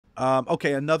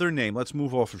Okay, another name. Let's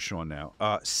move off of Sean now.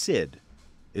 Sid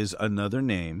is another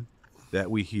name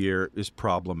that we hear is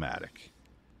problematic.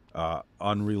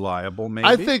 Unreliable, maybe.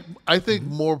 I think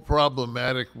more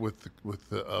problematic with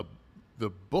the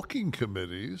booking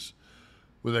committees,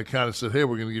 where they kind of said, "Hey,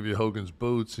 we're going to give you Hogan's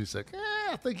boots." He's like,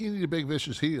 "I think you need a big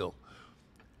vicious heel."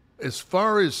 As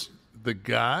far as the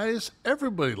guys,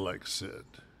 everybody likes Sid.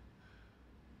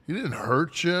 He didn't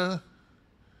hurt you.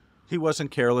 He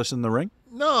wasn't careless in the ring.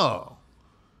 No.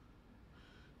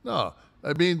 I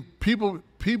mean,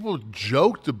 people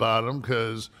joked about him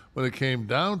because when it came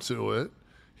down to it,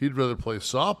 he'd rather play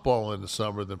softball in the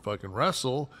summer than fucking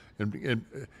wrestle. And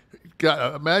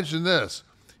God, imagine this: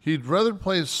 he'd rather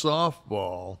play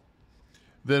softball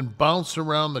than bounce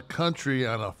around the country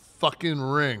on a fucking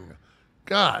ring.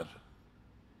 God.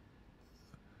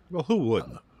 Well, who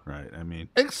wouldn't, right? I mean,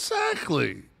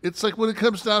 Exactly. It's like when it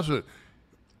comes down to it,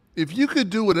 if you could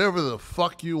do whatever the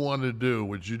fuck you want to do,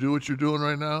 would you do what you're doing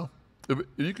right now? If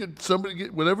you could, somebody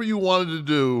get whatever you wanted to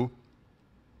do,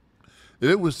 if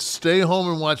it was stay home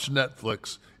and watch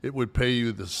Netflix, it would pay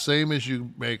you the same as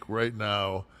you make right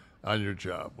now on your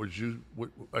job. Would you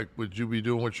be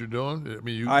doing what you're doing? I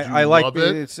mean, I like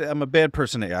it. I'm a bad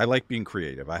person. I like being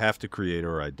creative. I have to create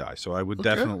or I die. So I would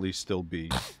definitely still be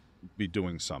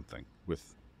doing something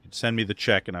with. Send me the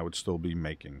check, and I would still be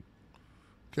making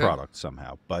product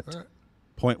somehow. But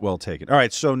point well taken. All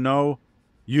right, so no,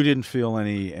 you didn't feel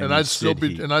any and I'd still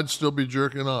be heat. And I'd still be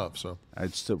jerking off. So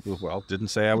I'd still didn't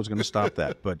say I was going to stop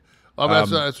that, but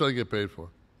that's what I get paid for.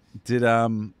 Did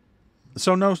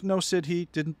so no Sid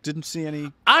heat? Didn't see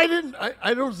any. I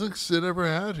don't think Sid ever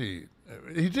had heat.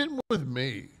 He didn't with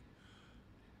me.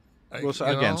 Well,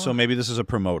 so maybe this is a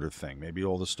promoter thing. Maybe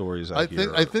all the stories I hear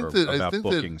about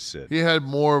booking Sid. He had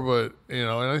more of a, and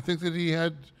I think that he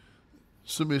had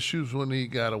some issues when he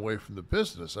got away from the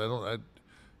business.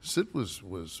 Sid was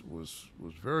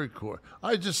very core.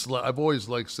 I've always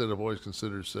liked Sid. I've always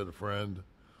considered Sid a friend.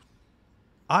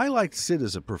 I liked Sid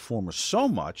as a performer so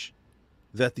much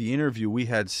that the interview we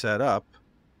had set up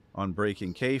on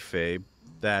Breaking Kayfabe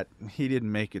that he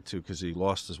didn't make it to because he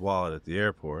lost his wallet at the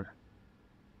airport.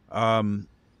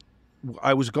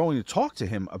 I was going to talk to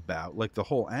him about, like, the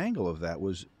whole angle of that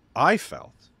was I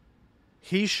felt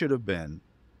he should have been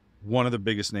one of the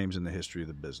biggest names in the history of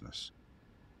the business.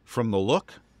 From the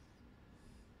look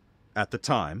at the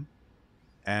time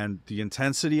and the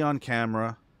intensity on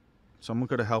camera, someone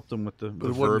could have helped him with the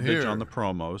verbiage on the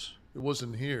promos. It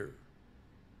wasn't here.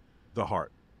 The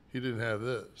heart. He didn't have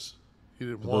this. He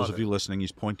didn't want it. For those of you listening,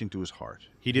 he's pointing to his heart.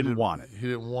 He didn't want it. He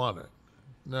didn't want it.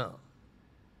 No.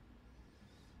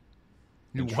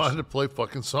 He wanted to play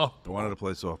fucking softball. He wanted to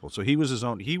play softball. So he was his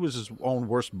own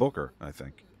worst booker, I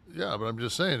think. Yeah, but I'm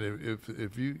just saying,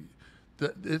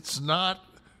 it's not,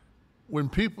 when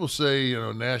people say,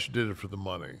 Nash did it for the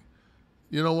money.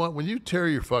 You know what? When you tear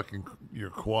your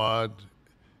quad,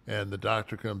 and the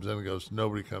doctor comes in and goes,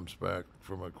 nobody comes back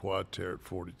from a quad tear at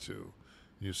 42. And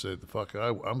you say, the fuck,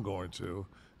 I'm going to.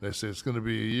 And they say it's going to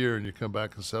be a year, and you come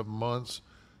back in 7 months.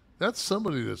 That's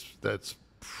somebody that's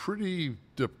pretty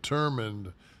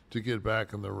determined to get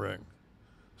back in the ring.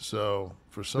 So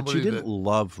for somebody, but you didn't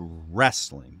love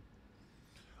wrestling.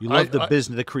 You loved the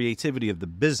business, the creativity of the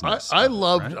business. I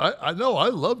loved. Right? I know I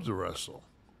loved to wrestle.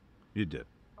 You did.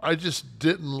 I just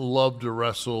didn't love to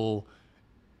wrestle,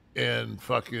 and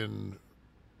fucking.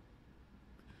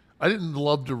 I didn't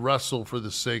love to wrestle for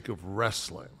the sake of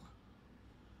wrestling.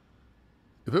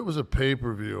 If it was a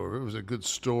pay-per-view, or if it was a good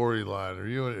storyline, or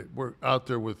you were out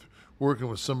there working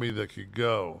with somebody that could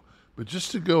go, but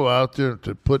just to go out there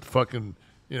to put fucking,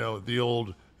 the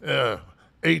old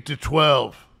 8 to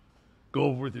 12, go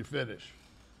over with your finish.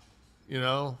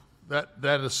 That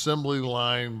assembly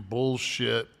line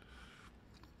bullshit.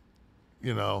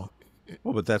 Well,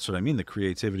 but that's what I mean. The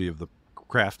creativity of the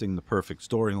crafting the perfect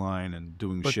storyline and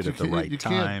doing shit at the right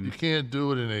time. You can't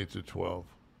do it in 8 to 12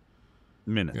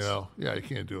 minutes. Yeah, you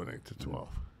can't do it in 8 to 12.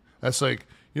 That's like,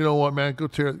 you know what, man? Go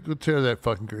tear that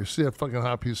fucking. See that fucking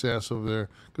hot piece of ass over there?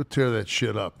 Go tear that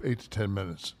shit up. 8 to 10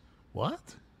 minutes.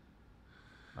 What?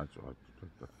 I'd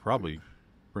probably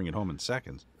bring it home in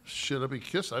seconds. Shit,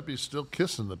 I'd be still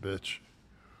kissing the bitch.